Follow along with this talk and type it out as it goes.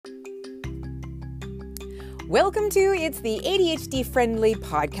Welcome to It's the ADHD Friendly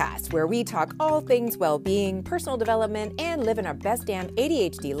Podcast, where we talk all things well-being, personal development, and living our best damn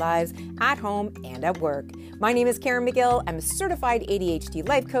ADHD lives at home and at work. My name is Karen McGill. I'm a certified ADHD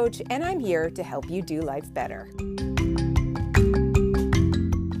life coach, and I'm here to help you do life better.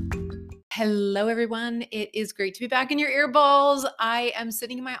 Hello, everyone. It is great to be back in your earballs. I am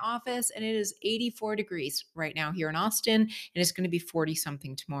sitting in my office, and it is 84 degrees right now here in Austin, and it's going to be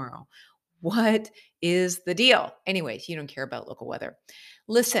 40-something tomorrow. What is the deal? Anyways, you don't care about local weather.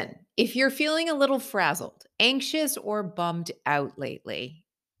 Listen, if you're feeling a little frazzled, anxious, or bummed out lately,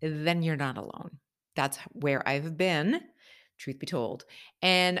 then you're not alone. That's where I've been, truth be told.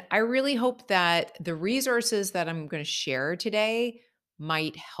 And I really hope that the resources that I'm going to share today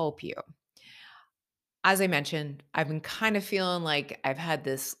might help you. As I mentioned, I've been kind of feeling like I've had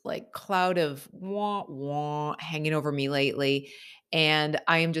this cloud of wah wah hanging over me lately. And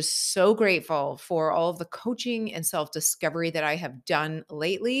I am just so grateful for all of the coaching and self-discovery that I have done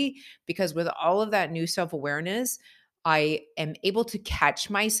lately, because with all of that new self-awareness, I am able to catch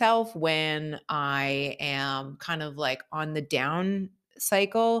myself when I am kind of like on the down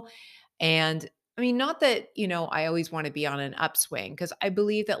cycle. And I mean, not that, I always want to be on an upswing, because I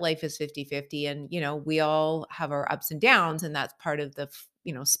believe that life is 50-50, and, we all have our ups and downs, and that's part of the,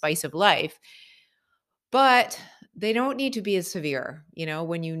 spice of life. But they don't need to be as severe,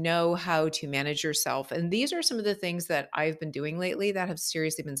 when you know how to manage yourself. And these are some of the things that I've been doing lately that have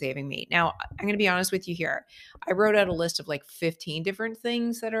seriously been saving me. Now, I'm going to be honest with you here. I wrote out a list of 15 different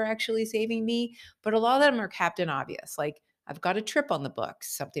things that are actually saving me, but a lot of them are captain obvious. Like, I've got a trip on the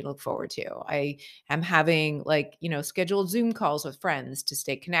books, something to look forward to. I am having scheduled Zoom calls with friends to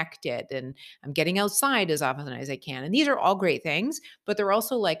stay connected, and I'm getting outside as often as I can. And these are all great things, but they're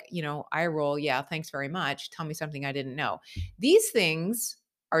also eye roll. Yeah, thanks very much. Tell me something I didn't know. These things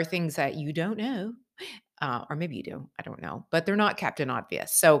are things that you don't know. Or maybe you do, I don't know, but they're not captain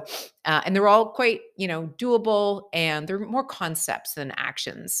obvious. So, and they're all quite, doable, and they're more concepts than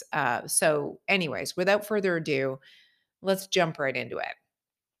actions. So anyways, without further ado, let's jump right into it.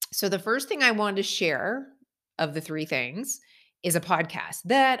 So the first thing I wanted to share of the three things is a podcast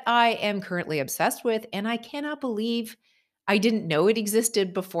that I am currently obsessed with, and I cannot believe I didn't know it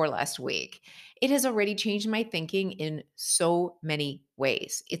existed before last week. It has already changed my thinking in so many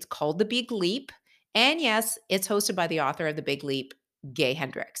ways. It's called The Big Leap, and yes, it's hosted by the author of The Big Leap, Gay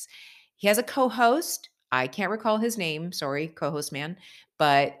Hendricks. He has a co-host. I can't recall his name. Sorry, co-host man.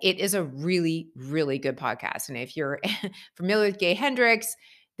 But it is a really, really good podcast. And if you're familiar with Gay Hendricks,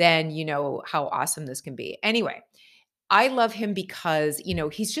 then you know how awesome this can be. Anyway, I love him because,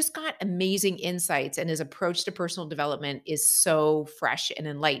 he's just got amazing insights, and his approach to personal development is so fresh and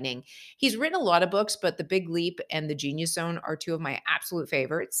enlightening. He's written a lot of books, but The Big Leap and The Genius Zone are two of my absolute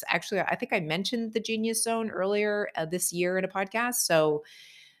favorites. Actually, I think I mentioned The Genius Zone earlier this year in a podcast. So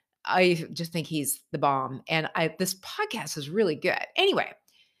I just think he's the bomb. And this podcast is really good. Anyway,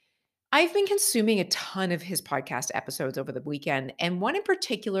 I've been consuming a ton of his podcast episodes over the weekend, and one in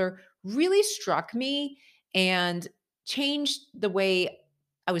particular really struck me and changed the way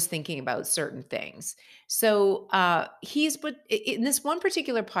I was thinking about certain things. So but in this one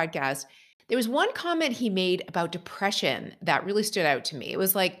particular podcast, there was one comment he made about depression that really stood out to me. It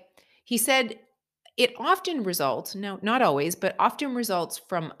was like, he said, it often results, no, not always, but often results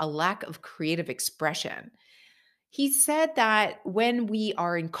from a lack of creative expression. He said that when we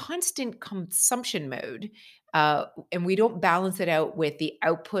are in constant consumption mode, and we don't balance it out with the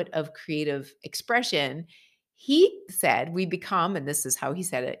output of creative expression, he said we become, and this is how he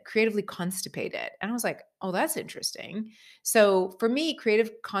said it, creatively constipated. And I was like, oh, that's interesting. So for me, creative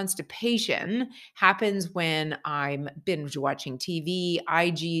constipation happens when I'm binge watching TV,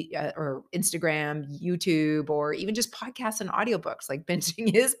 IG, or Instagram, YouTube, or even just podcasts and audiobooks, like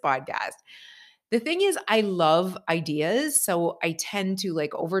binging his podcast. The thing is, I love ideas, so I tend to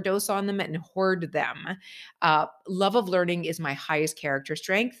overdose on them and hoard them. Love of learning is my highest character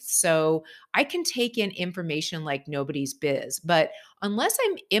strength, so I can take in information like nobody's biz. But unless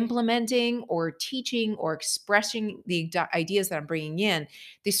I'm implementing or teaching or expressing the ideas that I'm bringing in,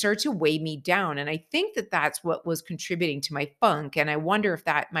 they start to weigh me down. And I think that that's what was contributing to my funk. And I wonder if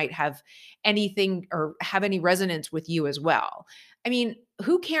that might have anything or have any resonance with you as well. I mean,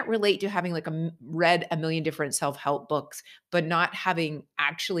 who can't relate to having read a million different self-help books, but not having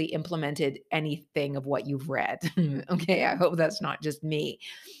actually implemented anything of what you've read? Okay, I hope that's not just me.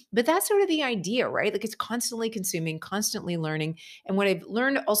 But that's sort of the idea, right? Like, it's constantly consuming, constantly learning. And what I've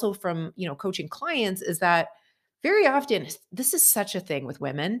learned also from, coaching clients is that very often, this is such a thing with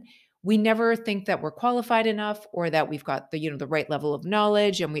women. We never think that we're qualified enough or that we've got the right level of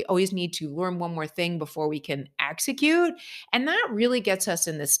knowledge, and we always need to learn one more thing before we can execute. And that really gets us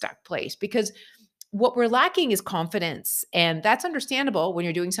in this stuck place because what we're lacking is confidence. And that's understandable. When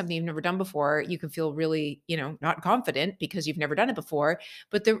you're doing something you've never done before, you can feel really, not confident because you've never done it before.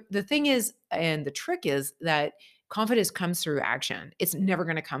 But the thing is, and the trick is that confidence comes through action. It's never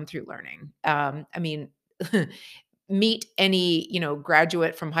going to come through learning. I mean, meet any,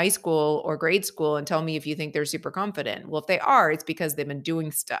 graduate from high school or grade school and tell me if you think they're super confident. Well, if they are, it's because they've been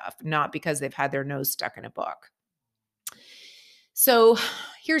doing stuff, not because they've had their nose stuck in a book. So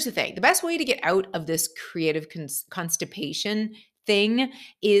here's the thing, the best way to get out of this creative constipation thing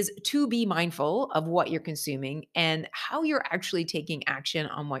is to be mindful of what you're consuming and how you're actually taking action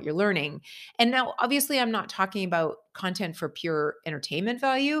on what you're learning. And now, obviously, I'm not talking about content for pure entertainment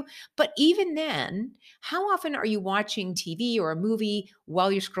value, but even then, how often are you watching TV or a movie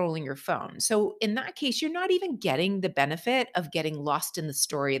while you're scrolling your phone? So, in that case, you're not even getting the benefit of getting lost in the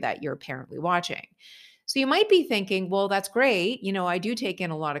story that you're apparently watching. So you might be thinking, well, that's great. I do take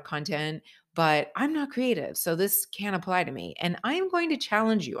in a lot of content, but I'm not creative. So this can't apply to me. And I am going to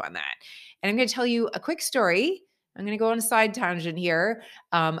challenge you on that. And I'm going to tell you a quick story. I'm going to go on a side tangent here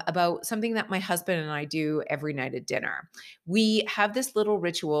about something that my husband and I do every night at dinner. We have this little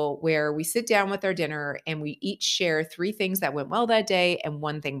ritual where we sit down with our dinner and we each share three things that went well that day and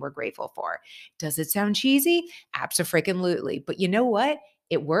one thing we're grateful for. Does it sound cheesy? Absolutely. But you know what?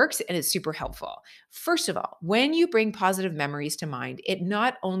 It works and it's super helpful. First of all, when you bring positive memories to mind, it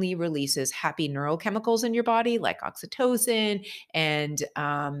not only releases happy neurochemicals in your body like oxytocin and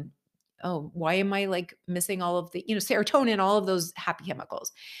oh, why am I like missing all of the, serotonin, all of those happy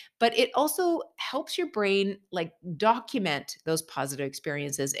chemicals, but it also helps your brain like document those positive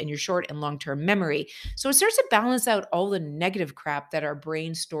experiences in your short and long-term memory. So it starts to balance out all the negative crap that our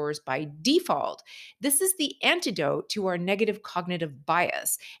brain stores by default. This is the antidote to our negative cognitive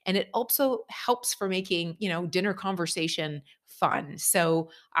bias. And it also helps for making, dinner conversation fun. So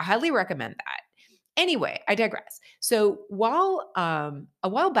I highly recommend that. Anyway, I digress. So while a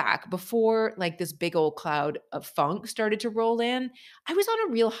while back, before like this big old cloud of funk started to roll in, I was on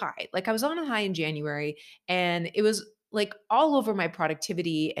a real high. Like I was on a high in January, and it was like all over my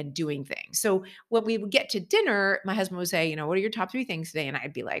productivity and doing things. So when we would get to dinner, my husband would say, what are your top three things today? And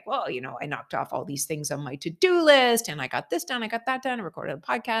I'd be like, well, I knocked off all these things on my to-do list and I got this done, I got that done, I recorded a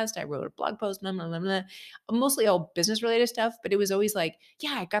podcast, I wrote a blog post, blah, blah, blah, blah. Mostly all business related stuff. But it was always like,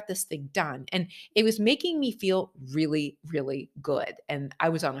 yeah, I got this thing done. And it was making me feel really, really good. And I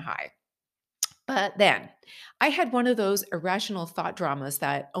was on a high. But then I had one of those irrational thought dramas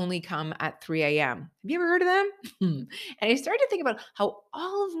that only come at 3 a.m. Have you ever heard of them? And I started to think about how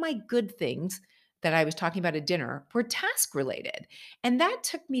all of my good things that I was talking about at dinner were task related. And that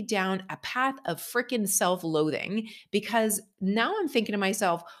took me down a path of freaking self loathing because now I'm thinking to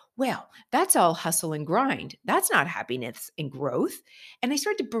myself, well, that's all hustle and grind. That's not happiness and growth. And I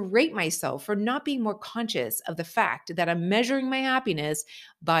started to berate myself for not being more conscious of the fact that I'm measuring my happiness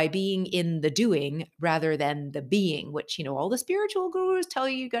by being in the doing rather than the being, which, all the spiritual gurus tell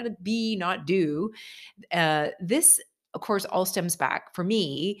you got to be, not do. This, of course, all stems back for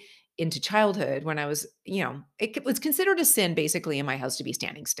me into childhood when I was, it was considered a sin basically in my house to be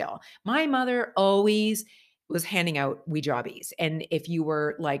standing still. My mother always was handing out wee jobbies. And if you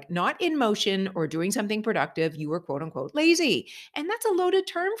were like not in motion or doing something productive, you were quote unquote lazy. And that's a loaded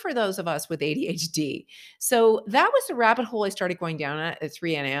term for those of us with ADHD. So that was the rabbit hole I started going down at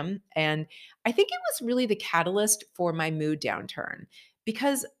 3 a.m. And I think it was really the catalyst for my mood downturn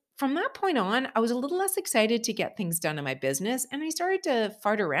because from that point on, I was a little less excited to get things done in my business and I started to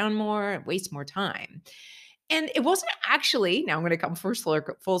fart around more and waste more time. And it wasn't actually, now I'm going to come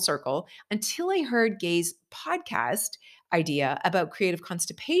full circle, until I heard Gay's podcast idea about creative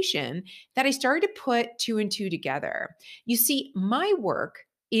constipation that I started to put two and two together. You see, my work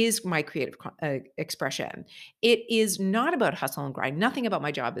is my creative expression. It is not about hustle and grind. Nothing about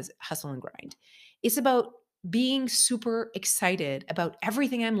my job is hustle and grind. It's about being super excited about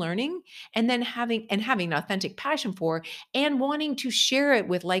everything I'm learning and then having an authentic passion for and wanting to share it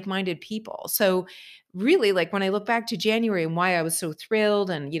with like-minded people. So really, like when I look back to January and why I was so thrilled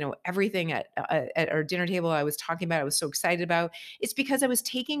and everything at our dinner table I was talking about, I was so excited about, it's because I was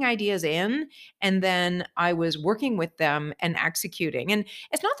taking ideas in and then I was working with them and executing. And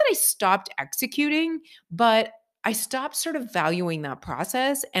it's not that I stopped executing, but I stopped sort of valuing that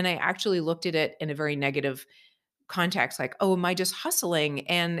process and I actually looked at it in a very negative context, like, oh, am I just hustling?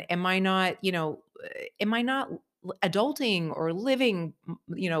 And am I not adulting or living,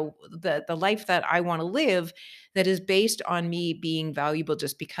 the life that I want to live, that is based on me being valuable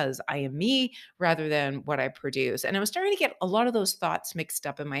just because I am me rather than what I produce. And I was starting to get a lot of those thoughts mixed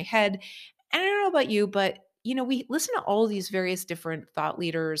up in my head. And I don't know about you, but we listen to all these various different thought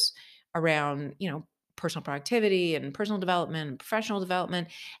leaders around, personal productivity and personal development and professional development.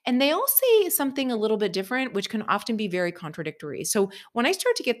 And they all say something a little bit different, which can often be very contradictory. So when I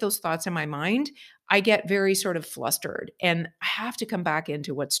start to get those thoughts in my mind, I get very sort of flustered and I have to come back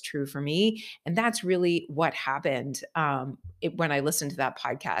into what's true for me. And that's really what happened when I listened to that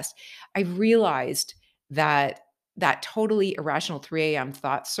podcast. I realized that that totally irrational 3 a.m.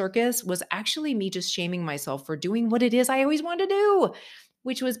 thought circus was actually me just shaming myself for doing what it is I always wanted to do,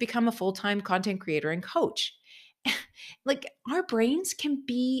 which was become a full-time content creator and coach. Like, our brains can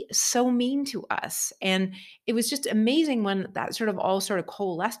be so mean to us. And it was just amazing when that sort of all sort of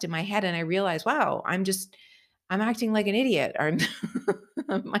coalesced in my head and I realized, wow, I'm acting like an idiot. Or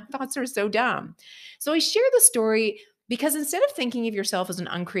my thoughts are so dumb. So I share the story because instead of thinking of yourself as an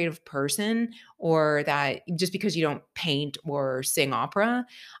uncreative person, or that just because you don't paint or sing opera,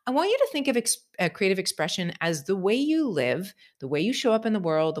 I want you to think of creative expression as the way you live, the way you show up in the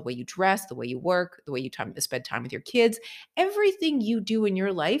world, the way you dress, the way you work, the way you spend time with your kids. Everything you do in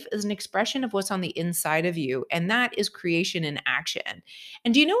your life is an expression of what's on the inside of you. And that is creation in action.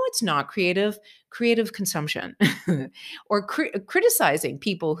 And do you know what's not creative? Creative consumption or criticizing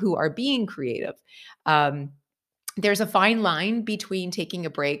people who are being creative. Um, there's a fine line between taking a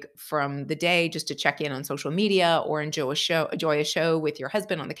break from the day just to check in on social media or enjoy a show with your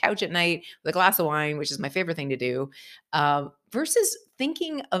husband on the couch at night with a glass of wine, which is my favorite thing to do, versus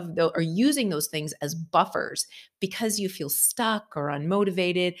thinking of or using those things as buffers because you feel stuck or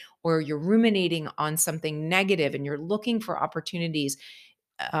unmotivated, or you're ruminating on something negative and you're looking for opportunities,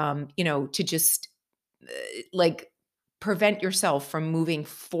 to just like prevent yourself from moving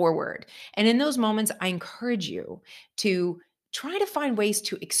forward. And in those moments, I encourage you to try to find ways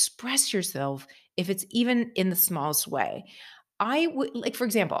to express yourself if it's even in the smallest way. I would, like, for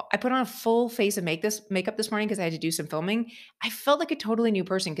example, I put on a full face of makeup this morning because I had to do some filming. I felt like a totally new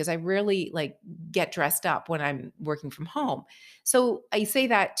person because I rarely like get dressed up when I'm working from home. So I say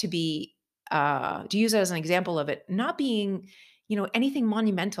that to use it as an example of it not being, anything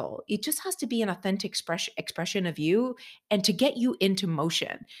monumental. It just has to be an authentic expression of you and to get you into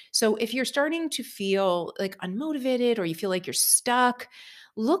motion. So if you're starting to feel like unmotivated or you feel like you're stuck,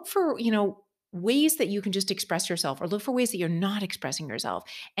 look for, ways that you can just express yourself, or look for ways that you're not expressing yourself,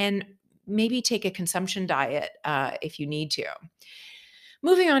 and maybe take a consumption diet if you need to.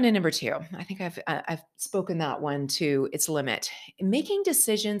 Moving on to number two, I think I've spoken that one to its limit. Making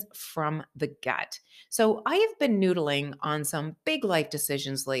decisions from the gut. So I have been noodling on some big life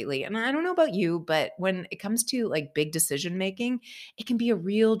decisions lately, and I don't know about you, but when it comes to like big decision making, it can be a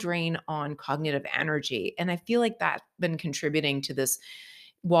real drain on cognitive energy, and I feel like that's been contributing to this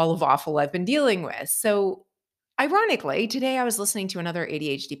wall of awful I've been dealing with. So, ironically, today I was listening to another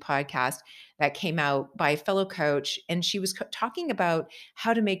ADHD podcast that came out by a fellow coach, and she was talking about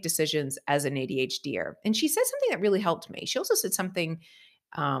how to make decisions as an ADHDer. And she said something that really helped me. She also said something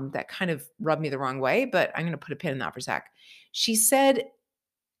that kind of rubbed me the wrong way, but I'm going to put a pin in that for a sec. She said,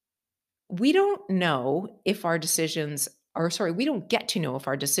 we don't know if our decisions or sorry, we don't get to know if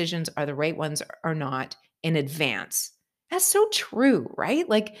our decisions are the right ones or not in advance. That's so true, right?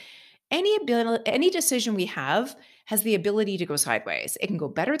 Like any decision we have has the ability to go sideways. It can go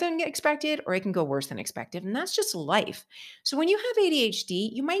better than expected or it can go worse than expected, and that's just life. So when you have ADHD,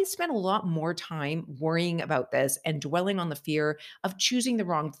 you might spend a lot more time worrying about this and dwelling on the fear of choosing the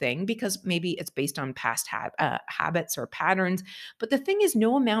wrong thing because maybe it's based on past habits or patterns. But the thing is,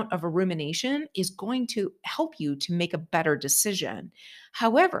 no amount of a rumination is going to help you to make a better decision.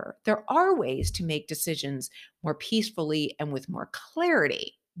 However, there are ways to make decisions more peacefully and with more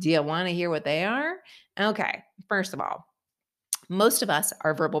clarity. Do you want to hear what they are? Okay, first of all, most of us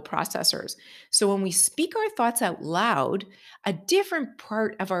are verbal processors. So when we speak our thoughts out loud, a different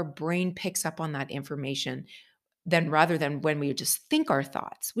part of our brain picks up on that information rather than when we just think our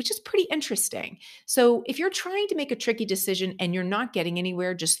thoughts, which is pretty interesting. So if you're trying to make a tricky decision and you're not getting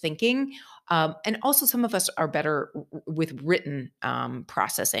anywhere just thinking, and also some of us are better with written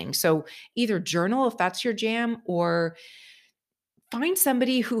processing. So either journal if that's your jam, or find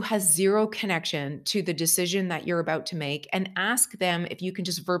somebody who has zero connection to the decision that you're about to make and ask them if you can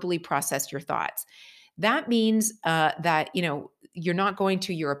just verbally process your thoughts. That means that you're not going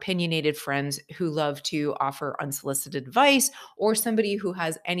to your opinionated friends who love to offer unsolicited advice, or somebody who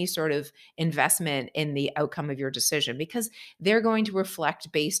has any sort of investment in the outcome of your decision, because they're going to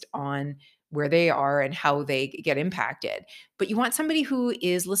reflect based on where they are and how they get impacted. But you want somebody who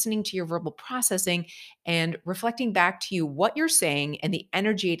is listening to your verbal processing and reflecting back to you what you're saying and the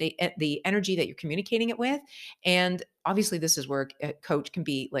energy that you're communicating it with. And obviously this is where a coach can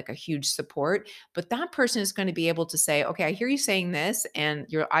be like a huge support, but that person is going to be able to say, okay, I hear you saying this and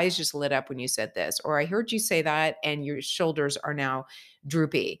your eyes just lit up when you said this, or I heard you say that and your shoulders are now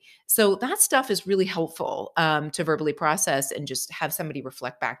droopy. So that stuff is really helpful to verbally process and just have somebody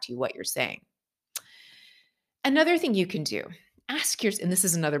reflect back to you what you're saying. Another thing you can do, ask your, and this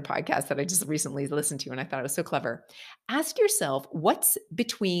is another podcast that I just recently listened to and I thought it was so clever. Ask yourself what's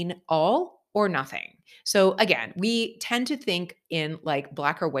between all or nothing. So again, we tend to think in like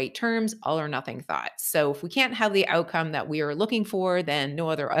black or white terms, all or nothing thoughts. So if we can't have the outcome that we are looking for, then no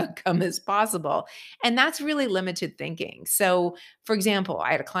other outcome is possible. And that's really limited thinking. So for example,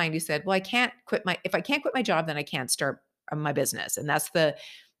 I had a client who said, well, if I can't quit my job, then I can't start my business. And that's the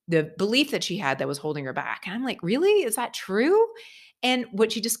belief that she had that was holding her back. And I'm like, really? Is that true? And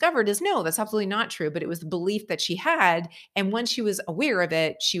what she discovered is no, that's absolutely not true. But it was the belief that she had. And once she was aware of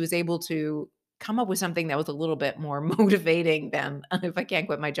it, she was able to come up with something that was a little bit more motivating than if I can't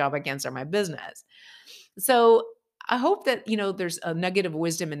quit my job, I can't start my business. So I hope that, there's a nugget of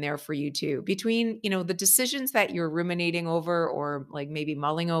wisdom in there for you too, between, the decisions that you're ruminating over or like maybe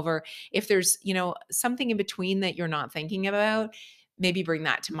mulling over. If there's, something in between that you're not thinking about, maybe bring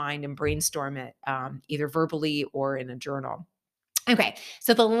that to mind and brainstorm it either verbally or in a journal. Okay,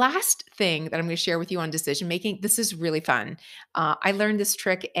 so the last thing that I'm going to share with you on decision making, this is really fun. I learned this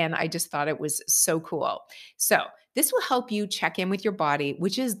trick and I just thought it was so cool. So, this will help you check in with your body,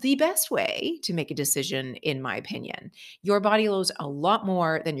 which is the best way to make a decision, in my opinion. Your body knows a lot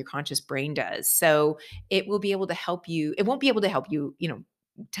more than your conscious brain does. So, it will be able to help you, it won't be able to help you,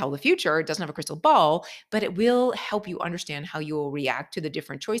 tell the future. It doesn't have a crystal ball, but it will help you understand how you will react to the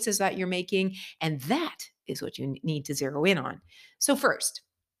different choices that you're making. And that is what you need to zero in on. So, first,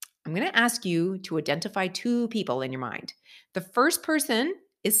 I'm going to ask you to identify two people in your mind. The first person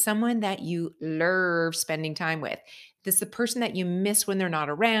is someone that you love spending time with. This is the person that you miss when they're not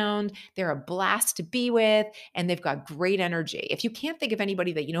around. They're a blast to be with, and they've got great energy. If you can't think of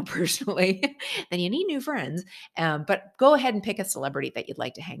anybody that you know personally, then you need new friends. But go ahead and pick a celebrity that you'd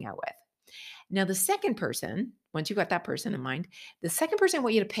like to hang out with. Now, the second person, once you got that person in mind, the second person I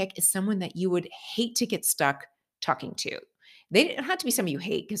want you to pick is someone that you would hate to get stuck talking to. They don't have to be somebody you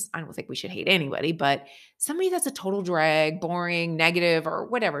hate because I don't think we should hate anybody, but somebody that's a total drag, boring, negative, or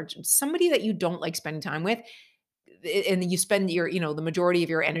whatever, somebody that you don't like spending time with, and you spend the majority of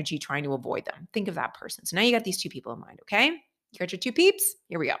your energy trying to avoid them. Think of that person. So now you got these two people in mind, okay? You got your two peeps?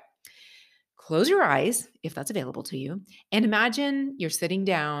 Here we go. Close your eyes, if that's available to you, and imagine you're sitting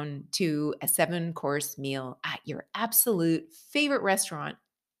down to a 7-course meal at your absolute favorite restaurant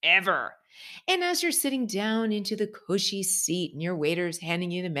ever. And as you're sitting down into the cushy seat and your waiter's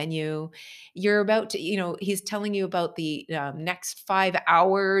handing you the menu, you're about to, he's telling you about the next 5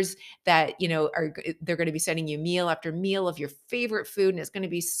 hours that, they're going to be sending you meal after meal of your favorite food. And it's going to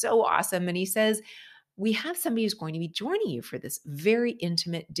be so awesome. And he says, we have somebody who's going to be joining you for this very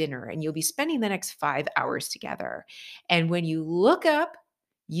intimate dinner, and you'll be spending the next 5 hours together. And when you look up,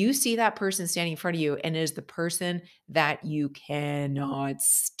 you see that person standing in front of you, and it is the person that you cannot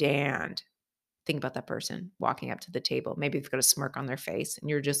stand. Think about that person walking up to the table. Maybe they've got a smirk on their face, and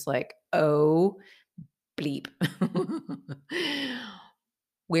you're just like, oh, bleep.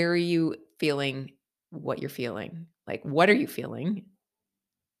 Where are you feeling what you're feeling? Like, what are you feeling?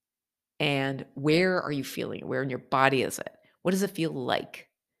 And where are you feeling it? Where in your body is it? What does it feel like?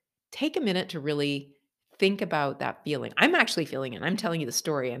 Take a minute to really think about that feeling. I'm actually feeling it. I'm telling you the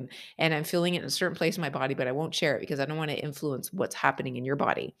story and I'm feeling it in a certain place in my body, but I won't share it because I don't want to influence what's happening in your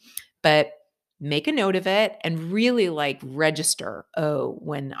body. But make a note of it and really like register, oh,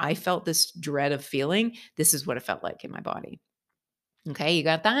 when I felt this dread of feeling, this is what it felt like in my body. Okay, you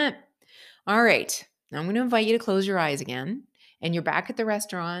got that? All right. Now I'm going to invite you to close your eyes again. And you're back at the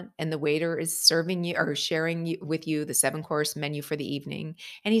restaurant, and the waiter is serving you or sharing with you the 7-course menu for the evening.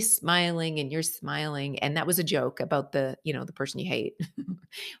 And he's smiling, and you're smiling. And that was a joke about the person you hate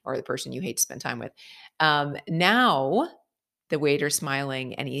or the person you hate to spend time with. Now the waiter's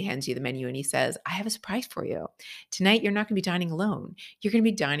smiling and he hands you the menu and he says, I have a surprise for you. Tonight, you're not going to be dining alone. You're going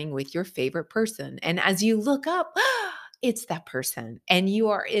to be dining with your favorite person. And as you look up, it's that person. And you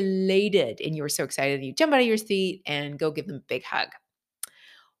are elated and you are so excited. You jump out of your seat and go give them a big hug.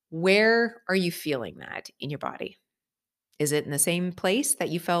 Where are you feeling that in your body? Is it in the same place that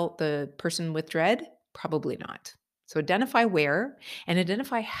you felt the person with dread? Probably not. So identify where and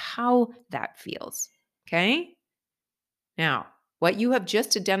identify how that feels. Okay. Now, What you have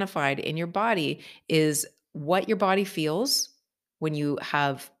just identified in your body is what your body feels when you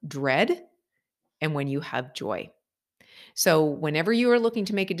have dread and when you have joy. So, whenever you are looking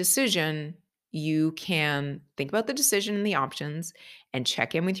to make a decision, you can think about the decision and the options and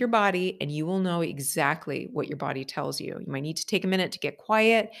check in with your body, and you will know exactly what your body tells you. You might need to take a minute to get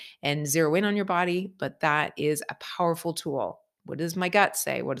quiet and zero in on your body, but that is a powerful tool. What does my gut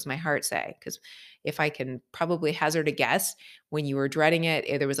say? What does my heart say? Because if I can probably hazard a guess, when you were dreading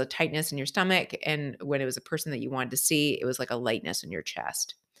it, there was a tightness in your stomach. And when it was a person that you wanted to see, it was like a lightness in your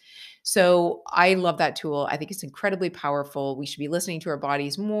chest. So I love that tool. I think it's incredibly powerful. We should be listening to our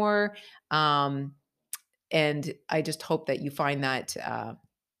bodies more. Um, and I just hope that you find that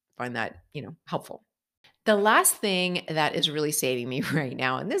helpful. The last thing that is really saving me right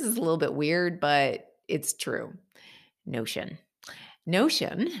now, and this is a little bit weird, but it's true. Notion.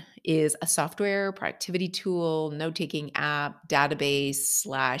 Notion is a software productivity tool, note taking app, database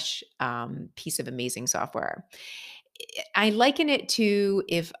slash piece of amazing software. I liken it to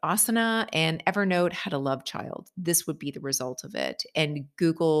if Asana and Evernote had a love child, this would be the result of it. And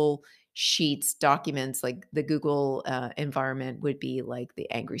Google Sheets documents, like the Google environment, would be like the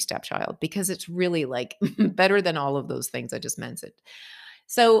angry stepchild because it's really like better than all of those things I just mentioned.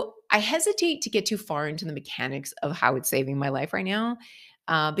 So I hesitate to get too far into the mechanics of how it's saving my life right now.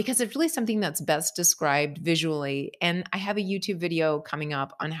 Because it's really something that's best described visually. And I have a YouTube video coming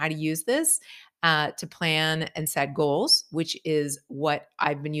up on how to use this to plan and set goals, which is what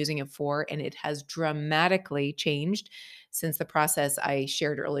I've been using it for. And it has dramatically changed since the process I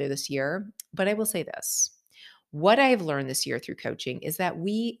shared earlier this year. But I will say this. What I've learned this year through coaching is that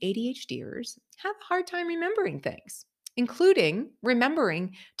we ADHDers have a hard time remembering things, including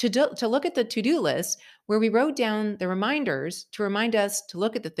remembering to look at the to-do list where we wrote down the reminders to remind us to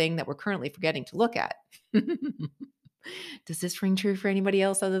look at the thing that we're currently forgetting to look at. Does this ring true for anybody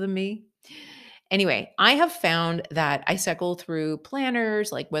else other than me? Anyway, I have found that I cycle through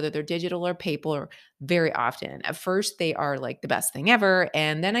planners, like whether they're digital or paper, very often. At first, they are like the best thing ever.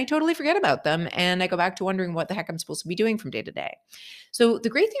 And then I totally forget about them. And I go back to wondering what the heck I'm supposed to be doing from day to day. So, the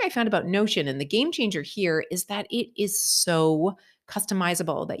great thing I found about Notion and the game changer here is that it is so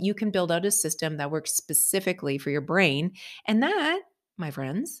customizable that you can build out a system that works specifically for your brain. And that, my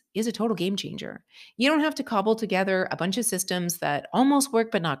friends, is a total game changer. You don't have to cobble together a bunch of systems that almost work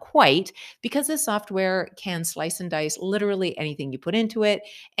but not quite because this software can slice and dice literally anything you put into it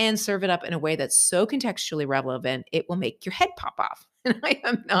and serve it up in a way that's so contextually relevant, it will make your head pop off. And I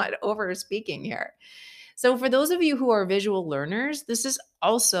am not over speaking here. So, for those of you who are visual learners, this is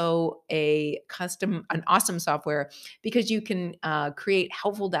also an awesome software because you can create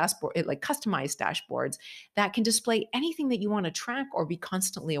helpful like customized dashboards that can display anything that you want to track or be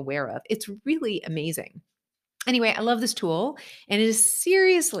constantly aware of. It's really amazing. Anyway, I love this tool and it is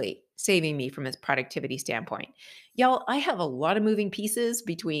seriously saving me from its productivity standpoint. Y'all, I have a lot of moving pieces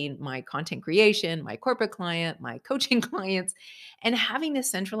between my content creation, my corporate client, my coaching clients, and having this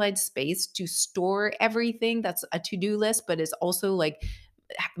centralized space to store everything that's a to-do list, but is also like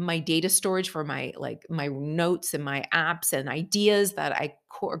my data storage for my notes and my apps and ideas that I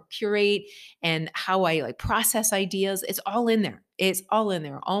curate and how I like process ideas. It's all in there. It's all in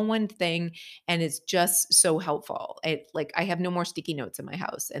there, all one thing, and it's just so helpful. It like I have no more sticky notes in my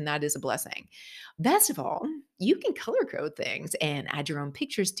house, and that is a blessing. Best of all, you can color code things and add your own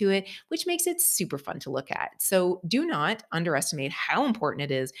pictures to it, which makes it super fun to look at. So do not underestimate how important it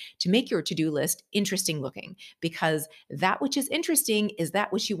is to make your to-do list interesting looking because that which is interesting is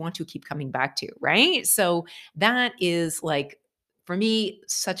that which you want to keep coming back to, right? So that is like, for me,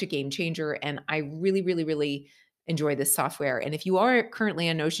 such a game changer. And I really, really, really enjoy this software. And if you are currently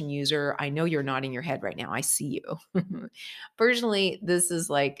a Notion user, I know you're nodding your head right now. I see you. Personally, this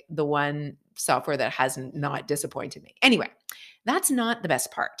is like the one software that has not disappointed me. Anyway, that's not the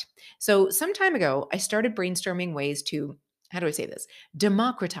best part. So, some time ago, I started brainstorming ways to, how do I say this?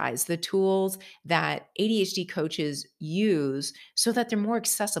 Democratize the tools that ADHD coaches use so that they're more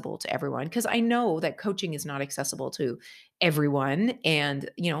accessible to everyone. Because I know that coaching is not accessible to everyone.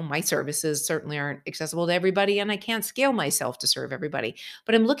 And, my services certainly aren't accessible to everybody. And I can't scale myself to serve everybody.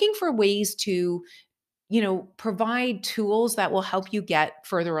 But I'm looking for ways to provide tools that will help you get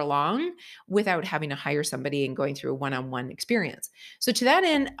further along without having to hire somebody and going through a one-on-one experience. So to that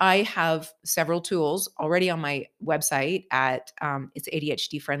end, I have several tools already on my website at it's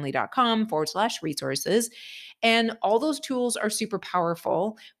adhdfriendly.com/resources. And all those tools are super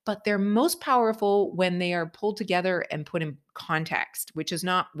powerful, but they're most powerful when they are pulled together and put in context, which is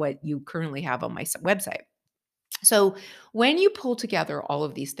not what you currently have on my website. So, when you pull together all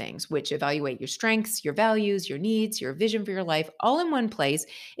of these things, which evaluate your strengths, your values, your needs, your vision for your life, all in one place,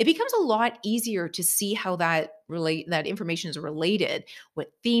 it becomes a lot easier to see how that information is related,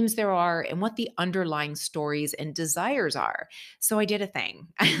 what themes there are, and what the underlying stories and desires are. So, I did a thing.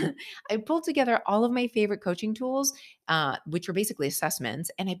 I pulled together all of my favorite coaching tools, which are basically assessments,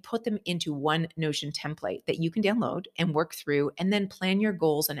 and I put them into one Notion template that you can download and work through, and then plan your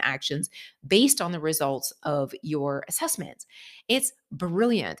goals and actions based on the results of your assessments. It's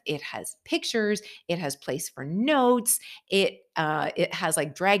brilliant. It has pictures, it has place for notes, it has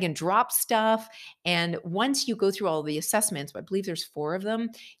like drag and drop stuff. And once you go through all the assessments, I believe there's 4 of them,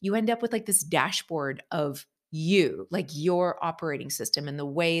 you end up with like this dashboard of you, like your operating system and the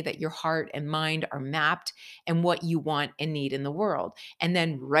way that your heart and mind are mapped and what you want and need in the world. And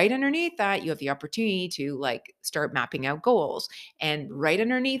then right underneath that, you have the opportunity to like start mapping out goals. And right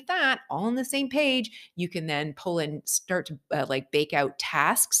underneath that, all on the same page, you can then pull and start to like bake out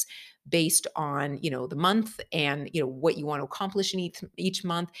tasks based on the month and what you want to accomplish in each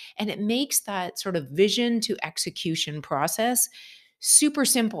month. And it makes that sort of vision to execution process super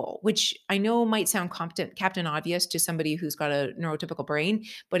simple, which I know might sound captain obvious to somebody who's got a neurotypical brain,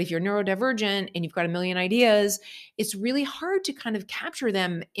 but if you're neurodivergent and you've got a million ideas, it's really hard to kind of capture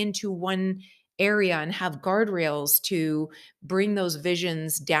them into one area and have guardrails to bring those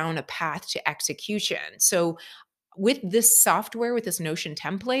visions down a path to execution. So with this software, with this Notion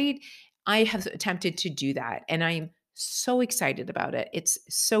template, I have attempted to do that, and I'm so excited about it. It's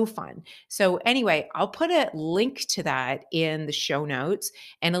so fun. So anyway, I'll put a link to that in the show notes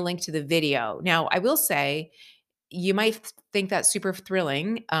and a link to the video. Now, I will say you might think that's super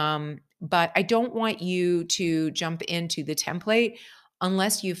thrilling, but I don't want you to jump into the template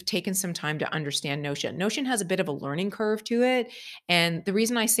unless you've taken some time to understand Notion. Notion has a bit of a learning curve to it. And the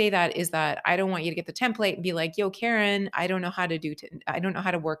reason I say that is that I don't want you to get the template and be like, yo, Karen, I don't know how to I don't know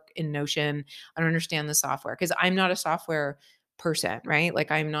how to work in Notion. I don't understand the software because I'm not a software person, right? Like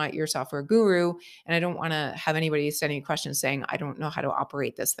I'm not your software guru. And I don't want to have anybody sending questions saying, I don't know how to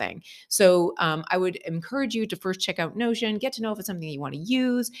operate this thing. So I would encourage you to first check out Notion, get to know if it's something you want to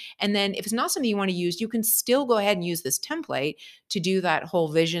use. And then if it's not something you want to use, you can still go ahead and use this template to do that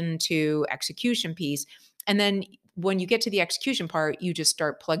whole vision to execution piece. And then when you get to the execution part, you just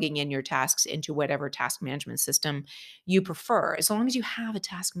start plugging in your tasks into whatever task management system you prefer, as long as you have a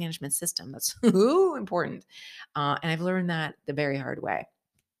task management system. That's important. And I've learned that the very hard way.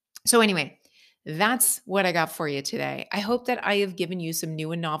 So anyway, that's what I got for you today. I hope that I have given you some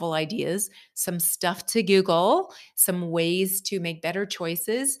new and novel ideas, some stuff to Google, some ways to make better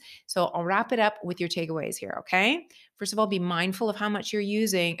choices. So I'll wrap it up with your takeaways here, okay? First of all, be mindful of how much you're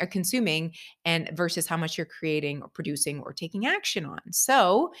using or consuming and versus how much you're creating or producing or taking action on.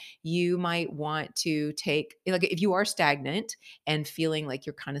 So you might want to take, like if you are stagnant and feeling like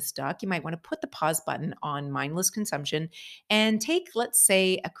you're kind of stuck, you might want to put the pause button on mindless consumption and take, let's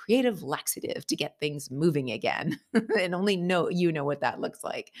say, a creative laxative to get things moving again. And only you know what that looks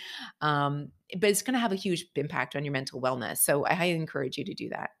like. But it's going to have a huge impact on your mental wellness. So I highly encourage you to do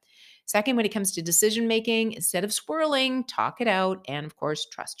that. Second, when it comes to decision making, instead of swirling, talk it out, and of course,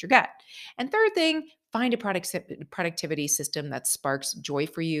 trust your gut. And third thing, find a productivity system that sparks joy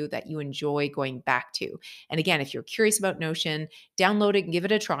for you, that you enjoy going back to. And again, if you're curious about Notion, download it and give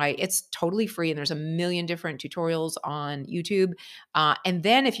it a try. It's totally free, and there's a million different tutorials on YouTube. And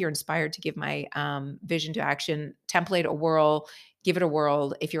then if you're inspired to give my vision to action template a whirl, give it a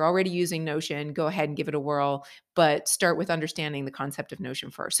whirl. If you're already using Notion, go ahead and give it a whirl, but start with understanding the concept of Notion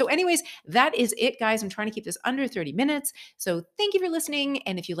first. So anyways, that is it, guys. I'm trying to keep this under 30 minutes. So thank you for listening.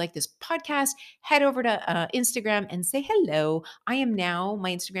 And if you like this podcast, head over to Instagram and say hello. My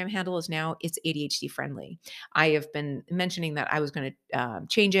Instagram handle is now, it's ADHD friendly. I have been mentioning that I was going to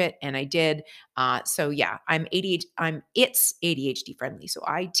change it, and I did. So yeah, it's ADHD friendly. So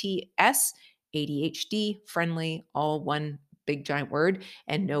ITS ADHD friendly, all one big giant word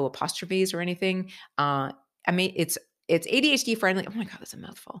and no apostrophes or anything. It's ADHD friendly. Oh my God, that's a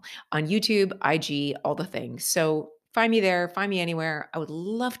mouthful. On YouTube, IG, all the things. So find me there, find me anywhere. I would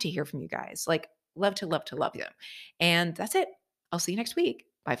love to hear from you guys. Like, love to love you. And that's it. I'll see you next week.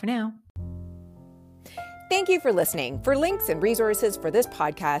 Bye for now. Thank you for listening. For links and resources for this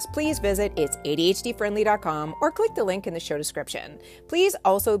podcast, please visit itsadhdfriendly.com or click the link in the show description. Please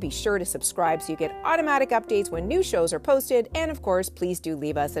also be sure to subscribe so you get automatic updates when new shows are posted. And of course, please do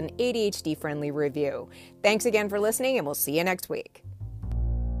leave us an ADHD-friendly review. Thanks again for listening, and we'll see you next week.